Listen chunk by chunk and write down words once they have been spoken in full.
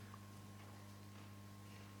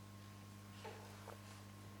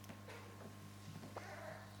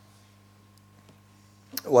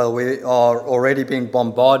Well, we are already being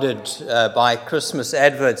bombarded by Christmas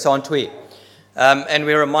adverts, aren't we? And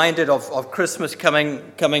we're reminded of Christmas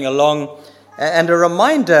coming along. And a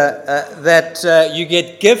reminder that you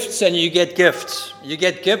get gifts and you get gifts. You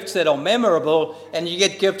get gifts that are memorable and you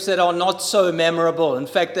get gifts that are not so memorable. In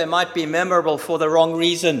fact, they might be memorable for the wrong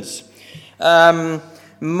reasons.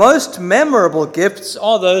 Most memorable gifts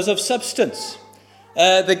are those of substance.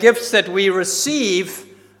 The gifts that we receive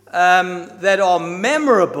that are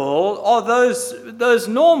memorable are those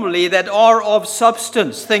normally that are of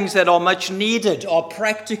substance, things that are much needed, are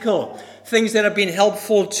practical, things that have been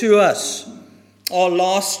helpful to us, are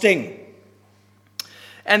lasting.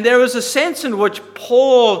 And there is a sense in which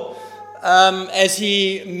Paul, as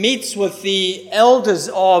he meets with the elders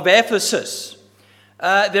of Ephesus,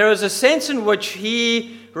 there is a sense in which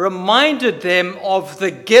he reminded them of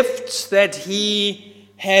the gifts that he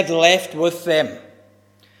had left with them.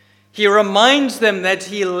 He reminds them that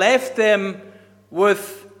he left them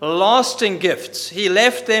with lasting gifts. He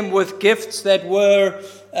left them with gifts that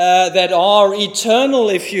are eternal,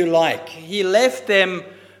 if you like. He left them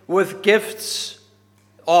with gifts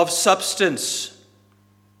of substance.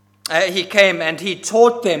 He came and he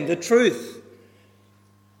taught them the truth.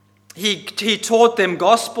 He taught them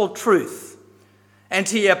gospel truth. And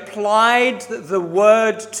he applied the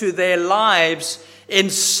word to their lives in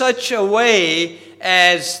such a way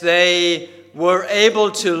as they were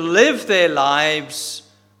able to live their lives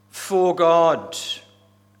for God.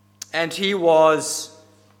 And he was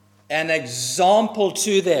an example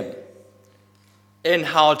to them in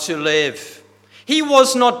how to live. He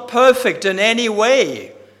was not perfect in any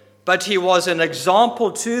way, but he was an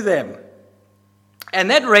example to them. And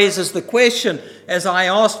that raises the question, as I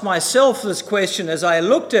asked myself this question, as I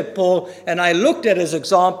looked at Paul and I looked at his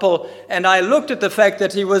example and I looked at the fact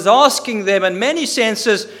that he was asking them in many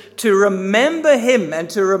senses to remember him and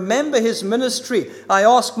to remember his ministry. I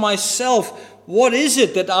asked myself, what is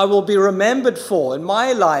it that I will be remembered for in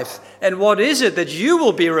my life? And what is it that you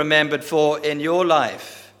will be remembered for in your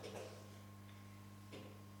life?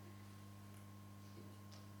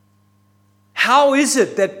 How is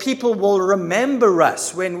it that people will remember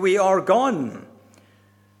us when we are gone?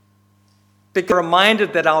 Because we're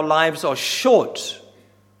reminded that our lives are short,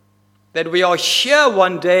 that we are here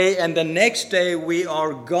one day and the next day we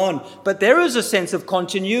are gone. But there is a sense of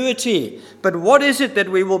continuity. But what is it that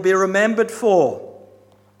we will be remembered for?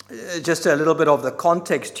 Just a little bit of the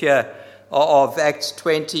context here of Acts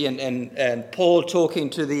 20 and Paul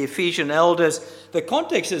talking to the Ephesian elders. The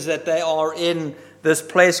context is that they are in this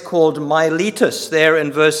place called Miletus, there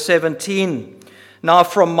in verse 17. Now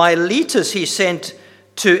from Miletus he sent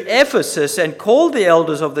to Ephesus and called the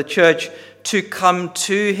elders of the church to come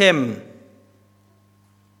to him.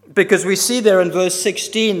 Because we see there in verse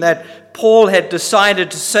 16 that Paul had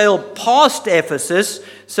decided to sail past Ephesus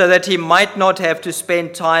so that he might not have to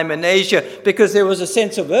spend time in Asia, because there was a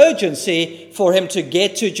sense of urgency for him to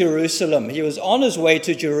get to Jerusalem. He was on his way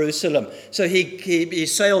to Jerusalem. So he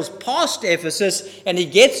sails past Ephesus and he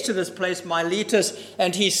gets to this place, Miletus,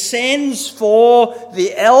 and he sends for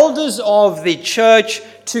the elders of the church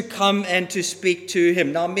to come and to speak to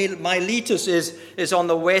him. Now, Miletus is on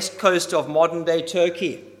the west coast of modern-day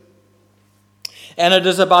Turkey. And it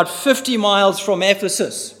is about 50 miles from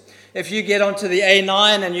Ephesus. If you get onto the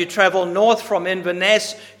A9 and you travel north from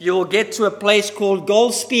Inverness, you will get to a place called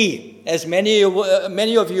Golspie, as many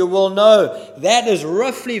of you will know. That is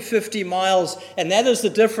roughly 50 miles, and that is the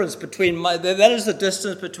distance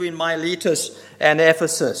between Miletus and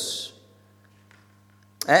Ephesus.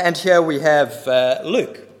 And here we have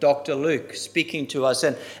Luke, Dr. Luke, speaking to us,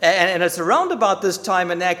 and it's around about this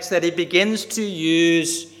time in Acts that he begins to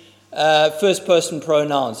use first-person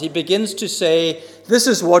pronouns. He begins to say, this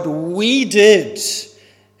is what we did.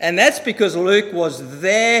 And that's because Luke was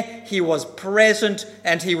there, he was present,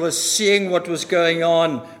 and he was seeing what was going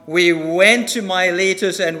on. We went to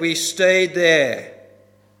Miletus and we stayed there.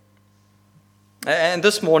 And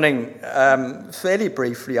this morning, fairly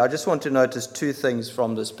briefly, I just want to notice two things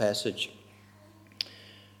from this passage.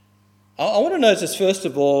 I want to notice, first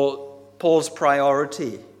of all, Paul's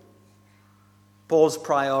priority. Paul's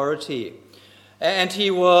priority. And he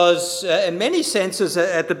was, in many senses,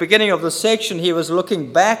 at the beginning of the section, he was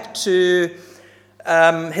looking back to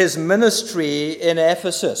his ministry in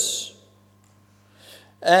Ephesus.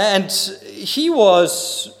 And he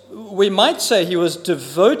was, we might say, he was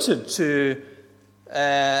devoted to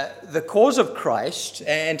the cause of Christ,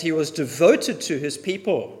 and he was devoted to his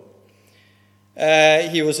people.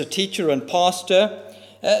 He was a teacher and pastor.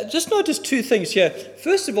 Just notice two things here.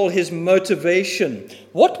 First of all, his motivation.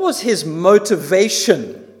 What was his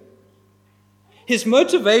motivation? his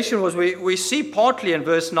motivation was, we see partly in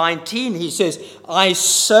verse 19, he says, I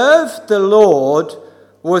served the Lord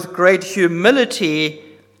with great humility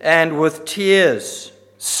and with tears.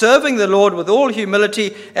 Serving the Lord with all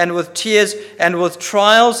humility and with tears and with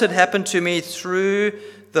trials that happened to me through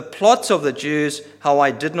the plots of the Jews, how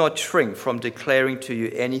I did not shrink from declaring to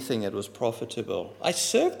you anything that was profitable. I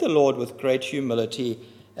served the Lord with great humility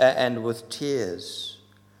and with tears.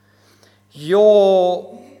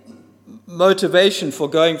 Your motivation for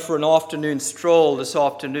going for an afternoon stroll this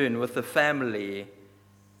afternoon with the family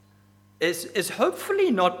is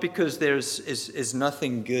hopefully not because there is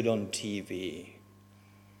nothing good on TV.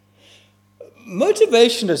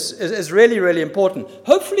 Motivation is really, really important.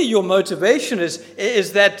 Hopefully your motivation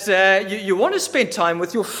is that you want to spend time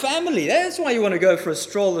with your family. That's why you want to go for a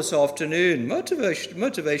stroll this afternoon.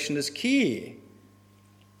 Motivation is key.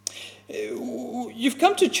 You've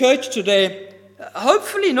come to church today,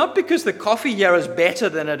 hopefully not because the coffee here is better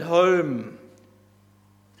than at home.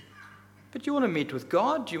 But you want to meet with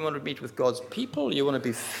God. You want to meet with God's people. You want to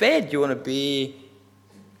be fed. You want to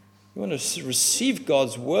receive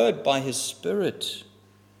God's word by his Spirit.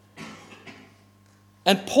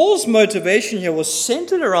 And Paul's motivation here was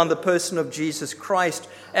centered around the person of Jesus Christ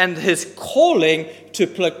and his calling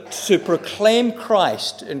to proclaim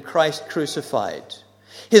Christ and Christ crucified.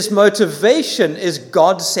 His motivation is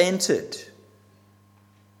God-centered.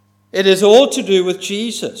 It is all to do with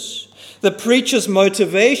Jesus. The preacher's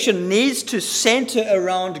motivation needs to center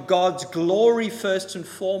around God's glory first and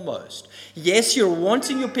foremost. Yes, you're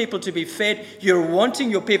wanting your people to be fed. You're wanting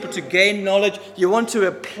your people to gain knowledge. You want to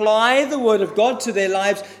apply the word of God to their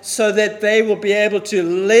lives so that they will be able to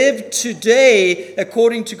live today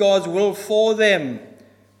according to God's will for them.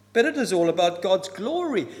 But it is all about God's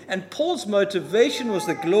glory. And Paul's motivation was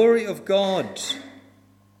the glory of God.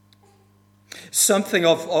 Something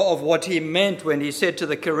of what he meant when he said to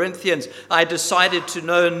the Corinthians, I decided to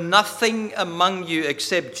know nothing among you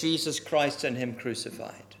except Jesus Christ and him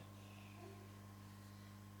crucified.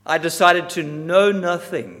 I decided to know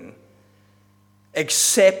nothing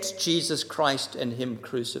except Jesus Christ and him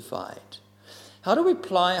crucified. How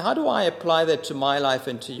do I apply that to my life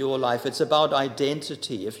and to your life? It's about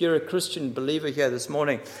identity. If you're a Christian believer here this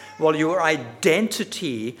morning, well, your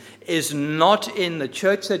identity is not in the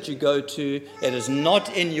church that you go to. It is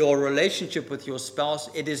not in your relationship with your spouse.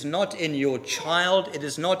 It is not in your child. It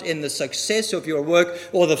is not in the success of your work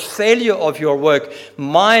or the failure of your work.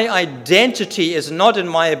 My identity is not in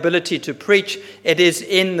my ability to preach. It is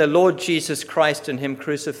in the Lord Jesus Christ and him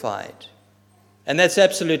crucified. And that's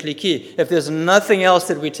absolutely key. If there's nothing else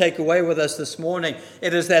that we take away with us this morning,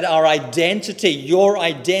 it is that our identity, your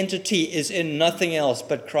identity, is in nothing else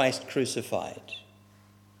but Christ crucified.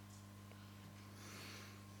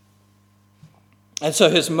 And so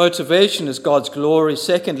his motivation is God's glory.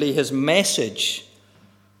 Secondly, his message.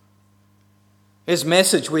 His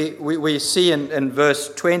message we see in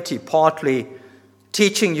verse 20, partly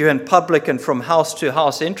teaching you in public and from house to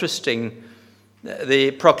house. Interesting. The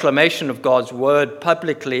proclamation of God's word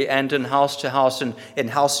publicly and in house to house and in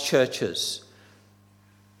house churches.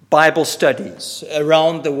 Bible studies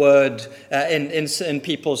around the word in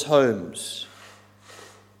people's homes.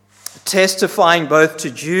 Testifying both to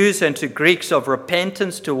Jews and to Greeks of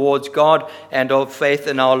repentance towards God and of faith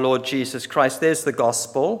in our Lord Jesus Christ. There's the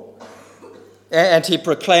gospel. And he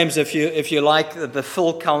proclaims, if you like, the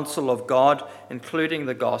full counsel of God, including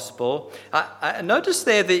the gospel. I notice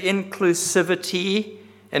there the inclusivity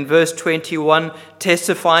in verse 21,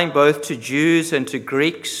 testifying both to Jews and to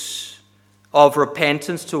Greeks of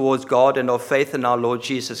repentance towards God and of faith in our Lord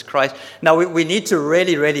Jesus Christ. Now, we need to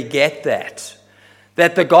really, really get that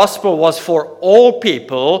the gospel was for all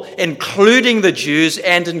people, including the Jews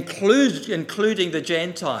and including the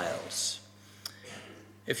Gentiles.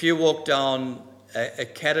 If you walk down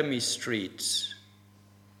Academy Street,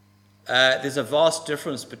 there's a vast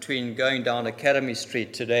difference between going down Academy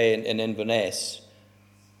Street today in Inverness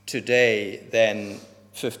today than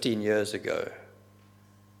 15 years ago.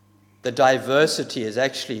 The diversity is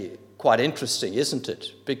actually quite interesting, isn't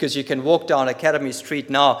it? Because you can walk down Academy Street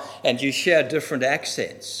now and you hear different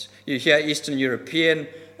accents. You hear Eastern European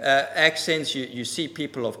accents, you see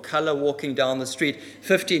people of color walking down the street.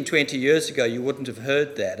 15, 20 years ago, you wouldn't have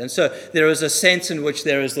heard that. And so there is a sense in which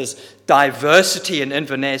there is this diversity in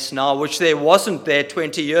Inverness now, which there wasn't there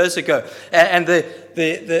 20 years ago. And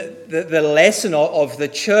the lesson of the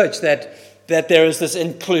church that there is this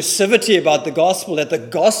inclusivity about the gospel, that the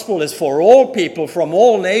gospel is for all people from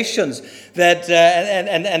all nations, that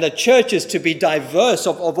and the church is to be diverse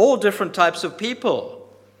of all different types of people.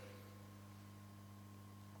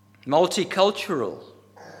 Multicultural.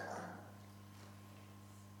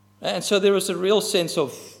 And so there was a real sense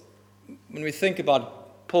of, when we think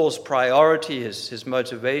about Paul's priority, his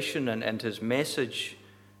motivation and his message,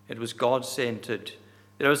 it was God-centered.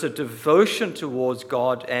 There was a devotion towards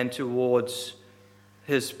God and towards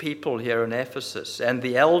his people here in Ephesus and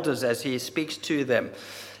the elders as he speaks to them.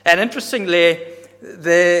 And interestingly,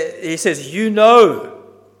 he says, you know.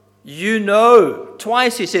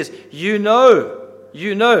 Twice he says, you know.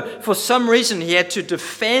 For some reason he had to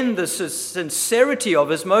defend the sincerity of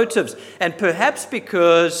his motives, and perhaps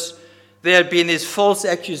because there had been these false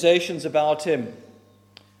accusations about him.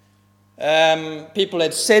 People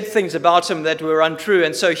had said things about him that were untrue,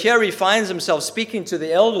 and so here he finds himself speaking to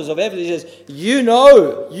the elders of Ephesus. He says, you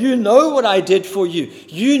know what I did for you.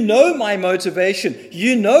 You know my motivation.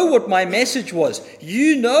 You know what my message was.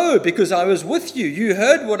 You know because I was with you. You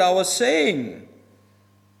heard what I was saying.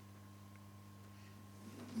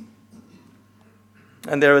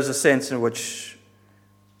 And there is a sense in which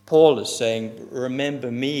Paul is saying,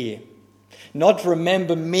 remember me. Not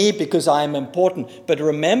remember me because I am important, but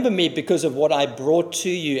remember me because of what I brought to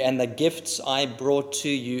you and the gifts I brought to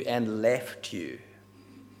you and left you.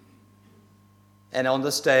 And on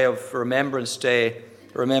this day of Remembrance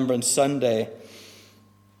Sunday,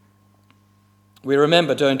 we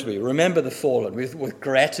remember, don't we? Remember the fallen with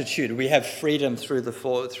gratitude. We have freedom through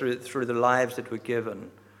the lives that were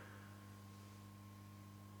given.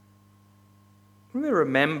 We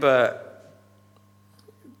remember.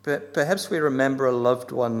 Perhaps we remember a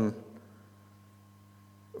loved one.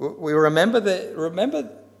 We remember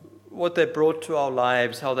what they brought to our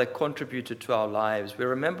lives, how they contributed to our lives. We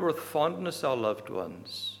remember with fondness our loved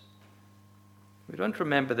ones. We don't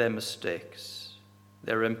remember their mistakes,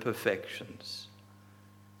 their imperfections.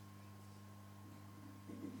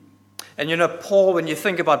 And Paul, when you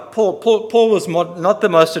think about Paul was not the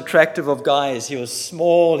most attractive of guys. He was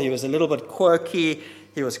small, he was a little bit quirky.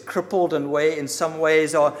 He was crippled in some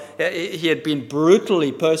ways, or he had been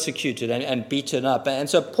brutally persecuted and beaten up. And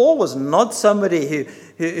so Paul was not somebody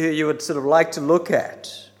who you would sort of like to look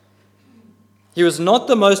at. He was not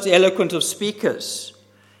the most eloquent of speakers.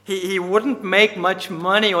 He wouldn't make much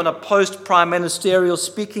money on a post-prime ministerial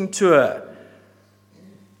speaking tour.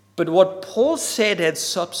 But what Paul said had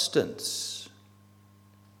substance.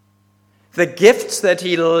 The gifts that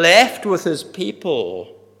he left with his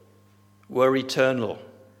people were eternal.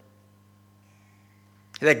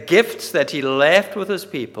 The gifts that he left with his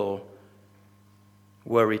people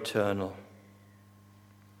were eternal.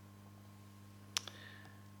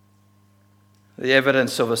 The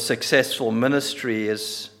evidence of a successful ministry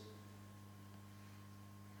is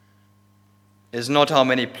not how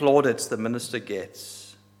many plaudits the minister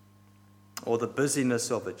gets or the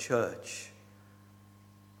busyness of a church.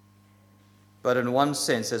 But in one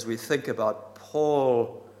sense, as we think about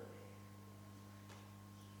Paul,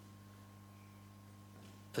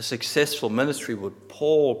 a successful ministry with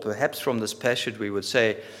Paul, perhaps from this passage we would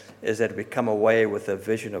say, is that we come away with a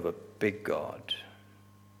vision of a big God,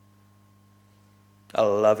 a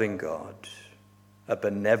loving God, a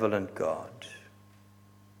benevolent God.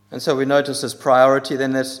 And so we notice his priority.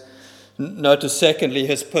 Then let's notice secondly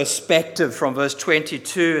his perspective from verse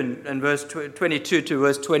 22 and verse 22 to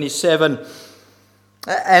verse 27.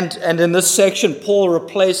 And in this section, Paul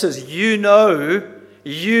replaces you know,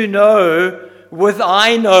 with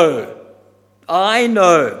I know.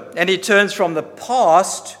 And he turns from the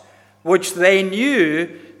past, which they knew,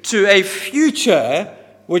 to a future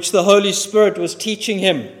which the Holy Spirit was teaching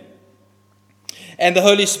him. And the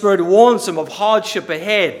Holy Spirit warns him of hardship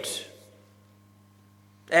ahead.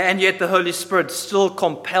 And yet the Holy Spirit still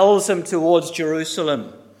compels him towards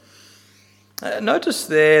Jerusalem. Notice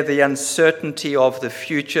there the uncertainty of the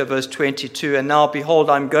future, verse 22. And now, behold,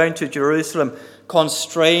 I'm going to Jerusalem,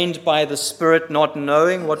 constrained by the Spirit, not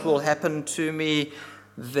knowing what will happen to me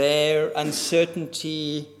there.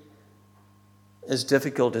 Uncertainty is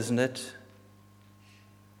difficult, isn't it?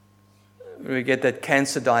 We get that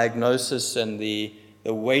cancer diagnosis and the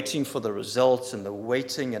waiting for the results and the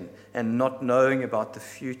waiting and not knowing about the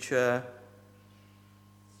future.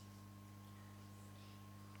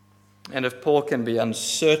 And if Paul can be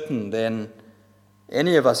uncertain, then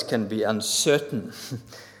any of us can be uncertain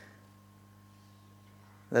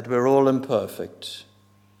that we're all imperfect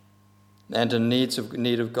and in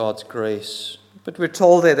need of God's grace. But we're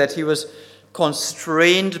told there that he was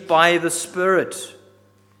constrained by the Spirit.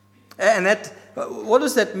 And what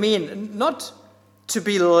does that mean? Not to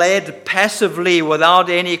be led passively without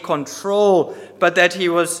any control, but that he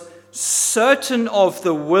was certain of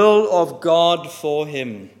the will of God for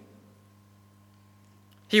him.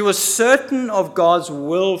 He was certain of God's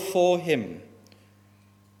will for him.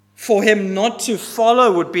 For him not to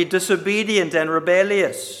follow would be disobedient and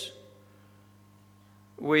rebellious.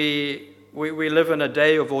 We live in a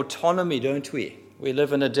day of autonomy, don't we? We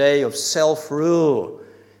live in a day of self-rule.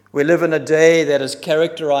 We live in a day that is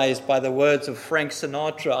characterized by the words of Frank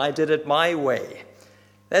Sinatra, "I did it my way."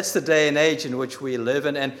 That's the day and age in which we live.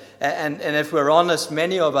 And if we're honest,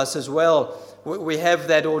 many of us as well, we have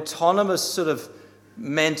that autonomous sort of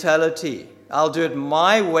mentality. I'll do it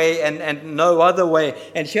my way and no other way.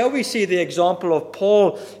 And here we see the example of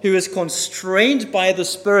Paul, who is constrained by the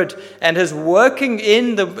Spirit and is working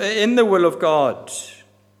in the will of God.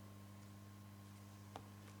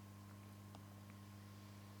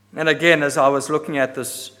 And again, as I was looking at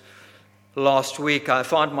this last week, I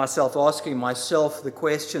found myself asking myself the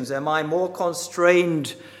questions: am I more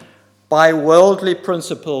constrained by worldly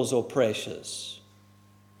principles or pressures?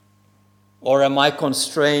 Or am I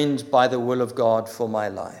constrained by the will of God for my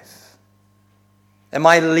life? Am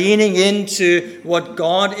I leaning into what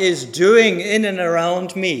God is doing in and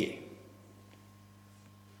around me?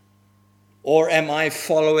 Or am I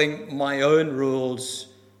following my own rules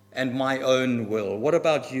and my own will? What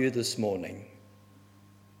about you this morning?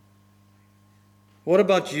 What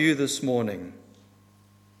about you this morning?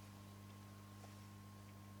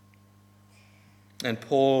 And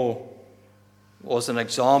Paul was an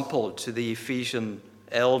example to the Ephesian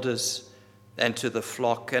elders and to the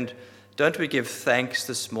flock. And don't we give thanks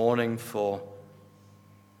this morning for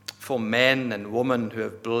men and women who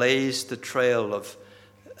have blazed the trail of...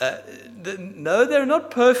 no, they're not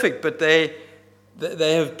perfect, but they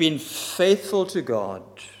have been faithful to God.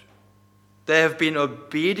 They have been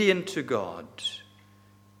obedient to God.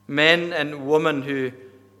 Men and women who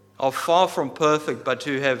are far from perfect, but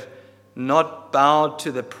who have not bowed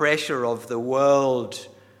to the pressure of the world,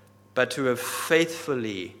 but who have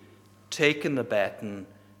faithfully taken the baton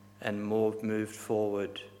and moved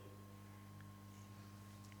forward.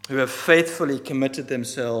 Who have faithfully committed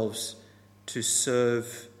themselves to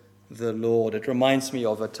serve the Lord. It reminds me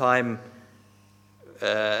of a time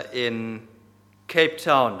in Cape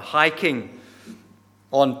Town, hiking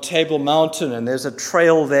on Table Mountain, and there's a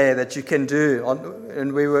trail there that you can do.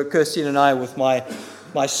 And we were, Kirstine and I, with my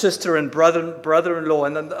sister and brother-in-law,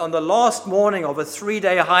 and on the last morning of a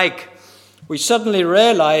 3-day hike, we suddenly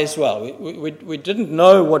realized, we didn't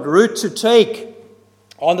know what route to take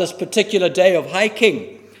on this particular day of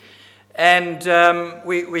hiking. And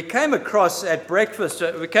we came across, at breakfast,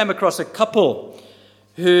 we came across a couple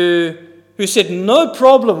who said, "No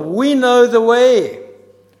problem, we know the way."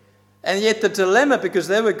 And yet the dilemma, because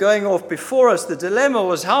they were going off before us, the dilemma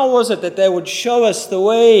was, how was it that they would show us the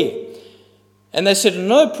way? And they said,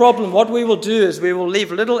 "No problem, what we will do is we will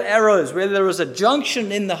leave little arrows where there is a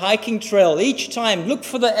junction in the hiking trail. Each time, look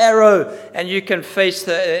for the arrow, and you can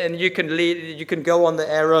you can go on the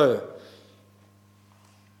arrow."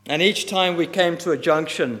 And each time we came to a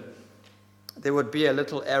junction, there would be a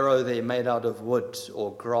little arrow there made out of wood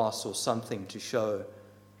or grass or something to show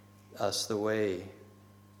us the way.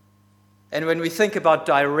 And when we think about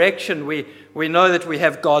direction, we know that we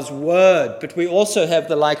have God's word, but we also have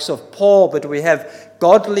the likes of Paul, but we have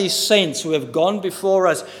godly saints who have gone before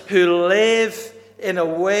us, who live in a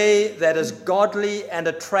way that is godly and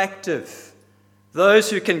attractive.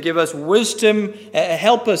 Those who can give us wisdom,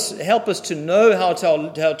 help us to know how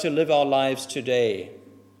to live our lives today.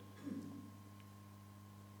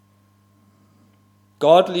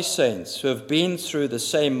 Godly saints who have been through the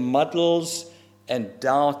same muddles and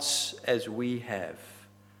doubts as we have.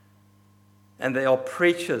 And they are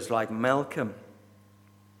preachers like Malcolm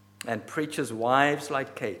and preachers' wives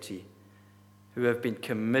like Katie, who have been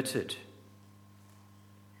committed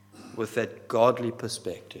with that godly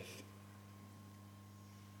perspective,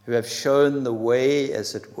 who have shown the way,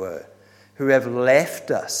 as it were, who have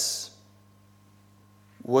left us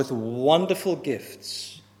with wonderful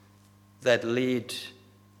gifts that lead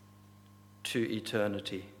to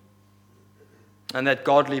eternity. And that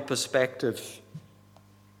godly perspective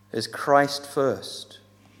is Christ first.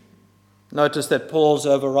 Notice that Paul's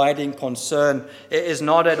overriding concern is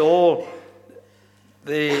not at all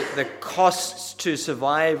the costs to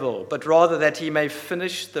survival, but rather that he may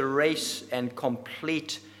finish the race and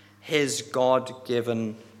complete his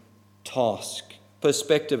God-given task.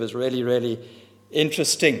 Perspective is really, really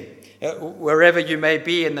interesting. Wherever you may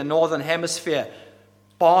be in the northern hemisphere,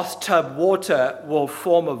 bathtub water will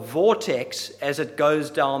form a vortex as it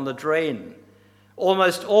goes down the drain,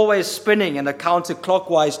 almost always spinning in a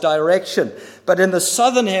counterclockwise direction. But in the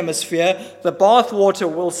southern hemisphere, the bath water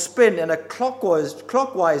will spin in a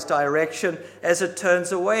clockwise direction as it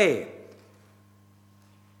turns away.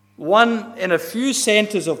 one in a few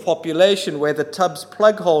centers of population where the tub's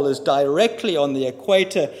plug hole is directly on the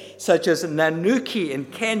equator, such as Nanuki in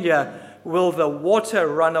Kenya, will the water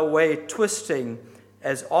run away twisting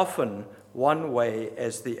as often one way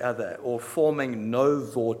as the other, or forming no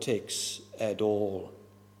vortex at all.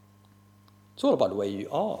 It's all about where you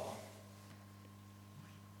are.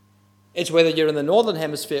 It's whether you're in the northern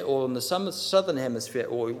hemisphere or in the southern hemisphere,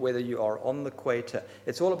 or whether you are on the equator.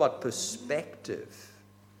 It's all about perspective.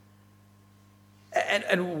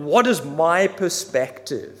 And what is my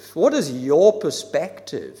perspective? What is your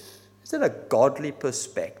perspective? Is it a godly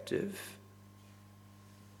perspective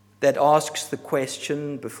that asks the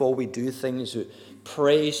question before we do things,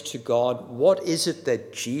 prays to God, what is it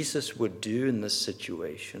that Jesus would do in this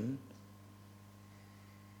situation?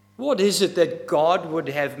 What is it that God would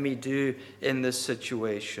have me do in this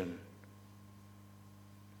situation?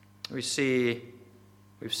 We've seen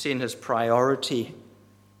his priority.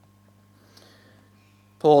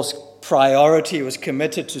 Paul's priority was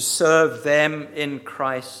committed to serve them in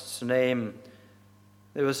Christ's name.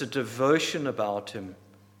 There was a devotion about him.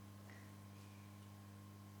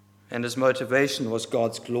 And his motivation was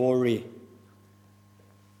God's glory.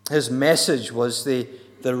 His message was the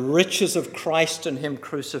riches of Christ and him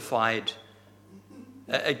crucified.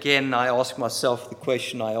 Again, I ask myself the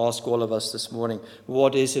question I ask all of us this morning: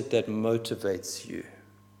 what is it that motivates you?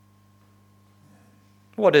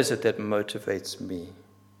 What is it that motivates me?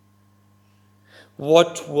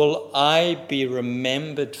 What will I be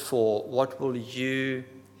remembered for? What will you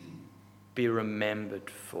be remembered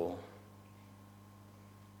for?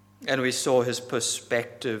 And we saw his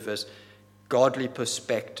perspective as godly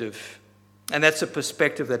perspective. And that's a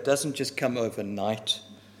perspective that doesn't just come overnight.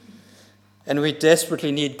 And we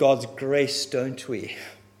desperately need God's grace, don't we?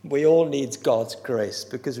 We all need God's grace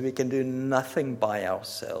because we can do nothing by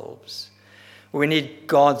ourselves. We need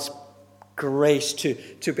God's grace to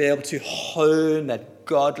be able to hone that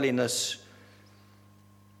godliness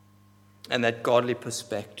and that godly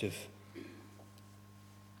perspective.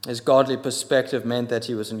 His godly perspective meant that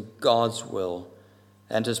he was in God's will,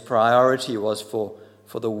 and his priority was for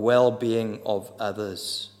the well-being of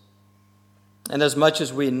others. And as much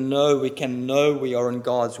as we can know we are in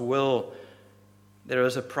God's will, there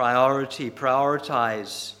is a priority.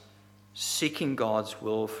 Prioritize seeking God's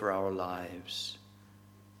will for our lives,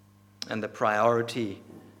 and the priority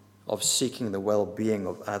of seeking the well-being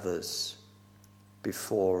of others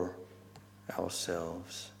before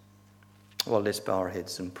ourselves. Well, let's bow our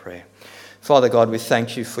heads and pray. Father God, we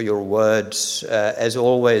thank you for your words. As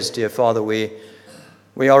always, dear Father, we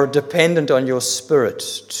are dependent on your Spirit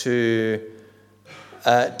to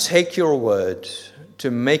take your word, to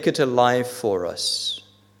make it alive for us,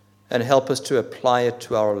 and help us to apply it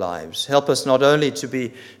to our lives. Help us not only to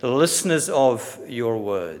be listeners of your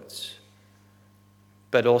words,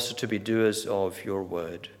 but also to be doers of your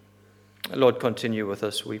word. Lord, continue with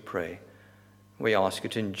us, we pray. We ask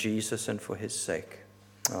it in Jesus and for his sake.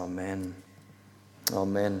 Amen.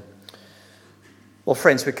 Amen. Well,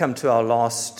 friends, we come to our last